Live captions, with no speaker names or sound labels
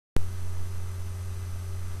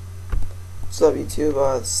What's up,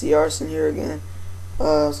 YouTube? C. Arson here again.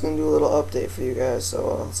 I was going to do a little update for you guys,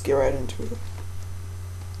 so let's get right into it.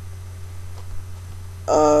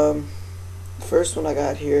 The first one I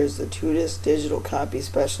got here is the 2-disc digital copy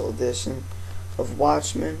special edition of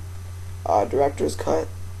Watchmen, Director's Cut,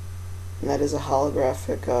 and that is a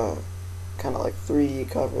holographic, kind of like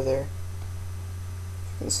 3D cover there.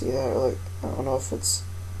 You can see that, like, I don't know if it's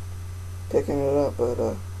picking it up,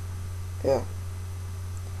 but, yeah.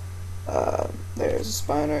 There's a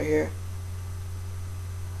spine right here.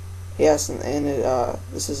 Yes, and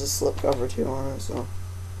this is a slipcover too on it, so.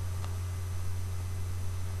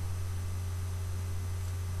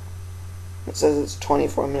 It says it's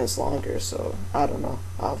 24 minutes longer, so I don't know.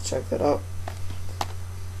 I'll have to check that out.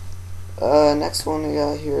 Next one we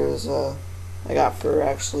got here is I got for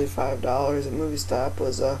actually $5 at Movie Stop.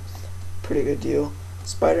 Was a pretty good deal.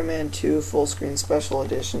 Spider-Man 2 full screen special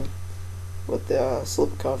edition with the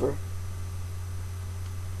slipcover.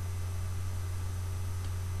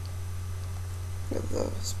 Got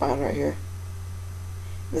the spine right here.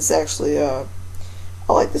 This actually, I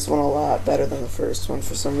like this one a lot better than the first one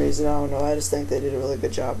for some reason. I don't know. I just think they did a really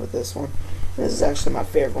good job with this one. And this is actually my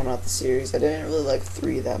favorite one out the series. I didn't really like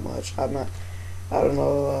 3 that much. I don't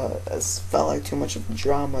know. It felt like too much of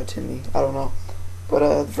drama to me. I don't know.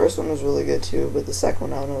 But the first one was really good too. But the second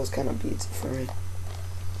one, I don't know, was kind of beats it for me.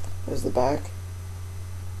 There's the back.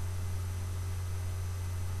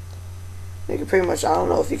 You can pretty much, I don't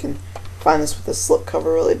know if you can find this with the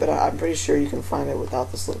slipcover really, but I'm pretty sure you can find it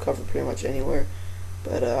without the slipcover pretty much anywhere.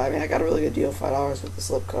 But I mean, I got a really good deal, $5 with the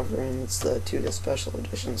slipcover, and it's the 2-disc special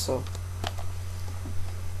edition. So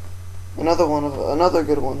another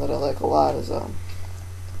good one that I like a lot is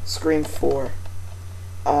Scream 4.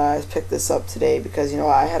 I picked this up today because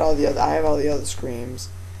I have all the other Screams.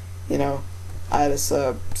 I just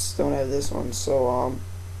don't have this one, so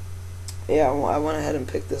yeah, I went ahead and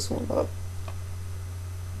picked this one up.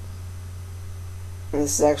 And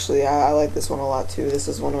this is actually, I like this one a lot too. This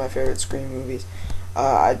is one of my favorite Scream movies.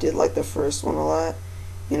 I did like the first one a lot.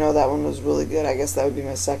 That one was really good. I guess that would be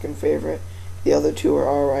my second favorite. The other two are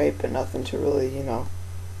alright, but nothing to really,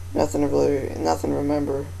 nothing to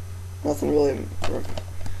remember. Nothing really,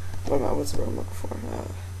 what's the word I'm looking for?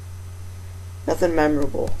 Nothing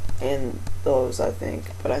memorable in those, I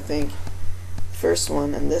think. But I think the first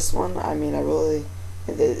one and this one, I mean,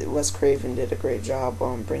 Wes Craven did a great job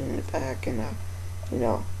on bringing it back, and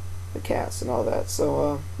the cast and all that.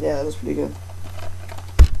 So yeah, that was pretty good.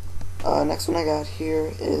 Next one I got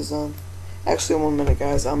here is actually 1 minute,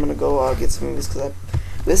 guys. I'm gonna go get some movies because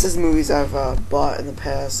this is movies I've bought in the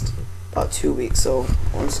past about 2 weeks. So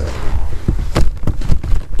 1 second.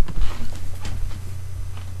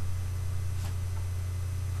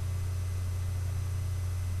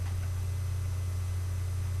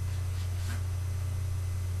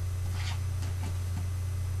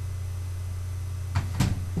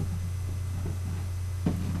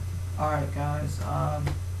 Alright, guys,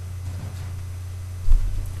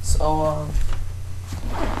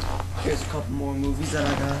 here's a couple more movies that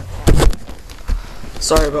I got.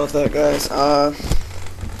 Sorry about that, guys.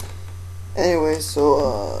 Anyway,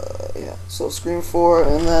 yeah, so Scream 4,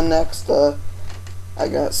 and then next, I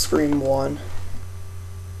got Scream 1.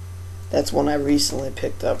 That's one I recently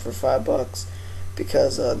picked up for $5,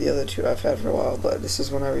 because the other two I've had for a while, but this is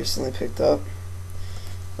one I recently picked up.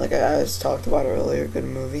 Like I just talked about earlier, good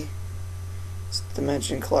movie.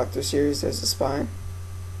 Dimension Collector series. There's the spine,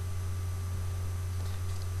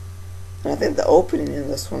 and I think the opening in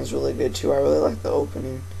this one's really good too. I really like the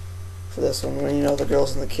opening for this one when the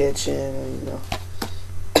girl's in the kitchen and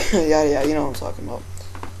yeah, you know what I'm talking about.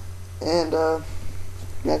 And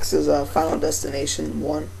next is Final Destination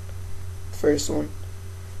 1, first one.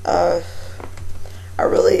 I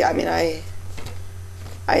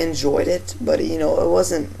enjoyed it, but it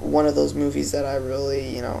wasn't one of those movies that I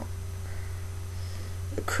really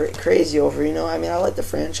crazy over. I like the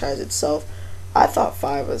franchise itself. I thought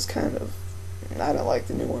 5 was kind of, I don't like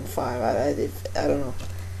the new one, 5. I don't know,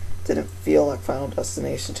 didn't feel like Final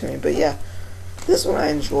Destination to me. But yeah, this one I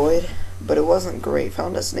enjoyed, but it wasn't great.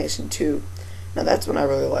 Final Destination 2, now that's one I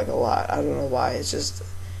really like a lot. I don't know why. It's just,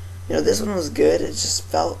 this one was good. It just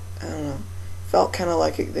felt, I don't know, felt kind of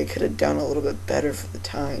like they could have done a little bit better for the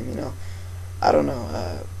time. I don't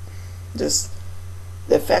know. Just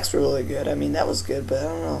the effects were really good. I mean, that was good, but I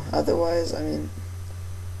don't know. Otherwise, I mean,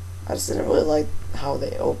 I just didn't really like how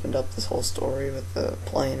they opened up this whole story with the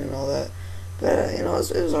plane and all that. But it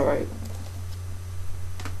was alright.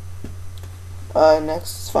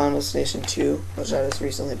 Next is Final Destination 2, which I just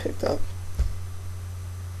recently picked up.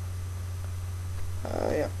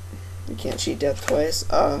 Yeah. You can't cheat death twice.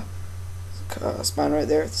 spine right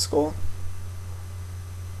there, the skull.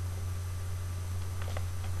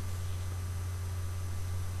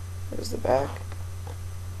 There's the back.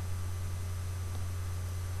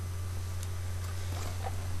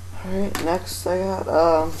 Alright, next I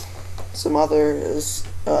got some other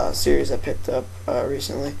series I picked up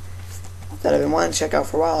recently that I've been wanting to check out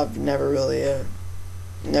for a while. I've never really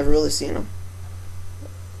seen them.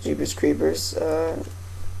 Jeepers Creepers.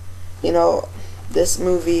 You know, this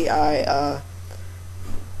movie it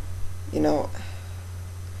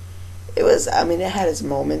was, I mean, it had its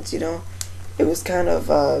moments, you know. It was kind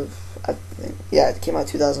of, I think, yeah, it came out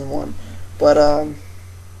 2001. But, I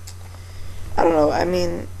don't know, I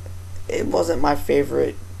mean, it wasn't my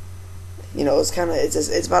favorite. You know, it's pretty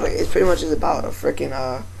much just about a freaking,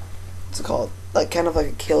 what's it called? Like, kind of like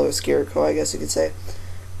a killer scarecrow, I guess you could say.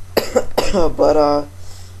 But,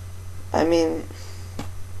 I mean,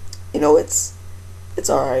 you know, it's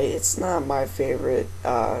alright. It's not my favorite,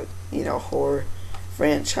 you know, horror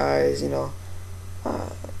franchise, you know.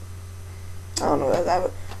 I don't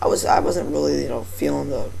know. I wasn't really, you know, feeling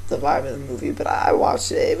the vibe of the movie, but I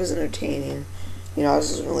watched it. It was entertaining. You know, I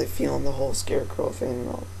wasn't really feeling the whole scarecrow thing, you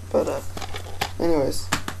know. But, anyways.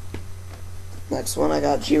 Next one, I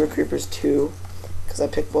got Jeepers Creepers 2, because I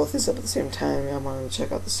picked both these up at the same time. I wanted to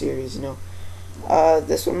check out the series, you know.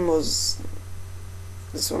 This one was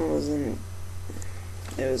a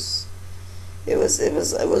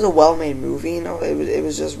well-made movie, you know. It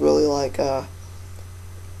was just really like, I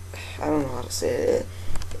don't know how to say it.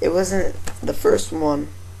 It wasn't, the first one,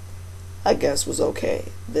 I guess, was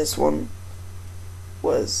okay. This one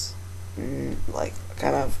was, like,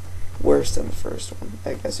 kind of worse than the first one,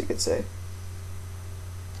 I guess you could say.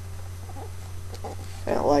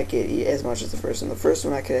 I don't like it as much as the first one. The first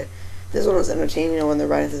one this one was entertaining, you know, when they're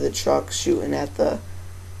riding through the truck, shooting at the,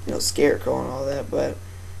 you know, scarecrow and all that, but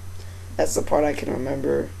that's the part I can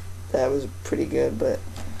remember that was pretty good. But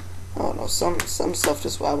I don't know, some stuff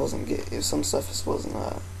just I wasn't getting. Some stuff just wasn't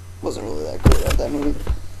really that good at that movie.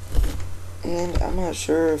 And I'm not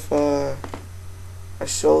sure if I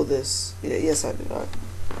showed this. Yeah, yes, I did.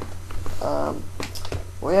 Well,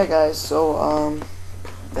 yeah, guys. So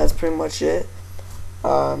that's pretty much it.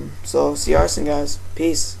 So see you soon, guys.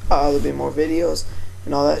 Peace. There'll be more videos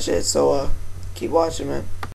and all that shit. So keep watching, man.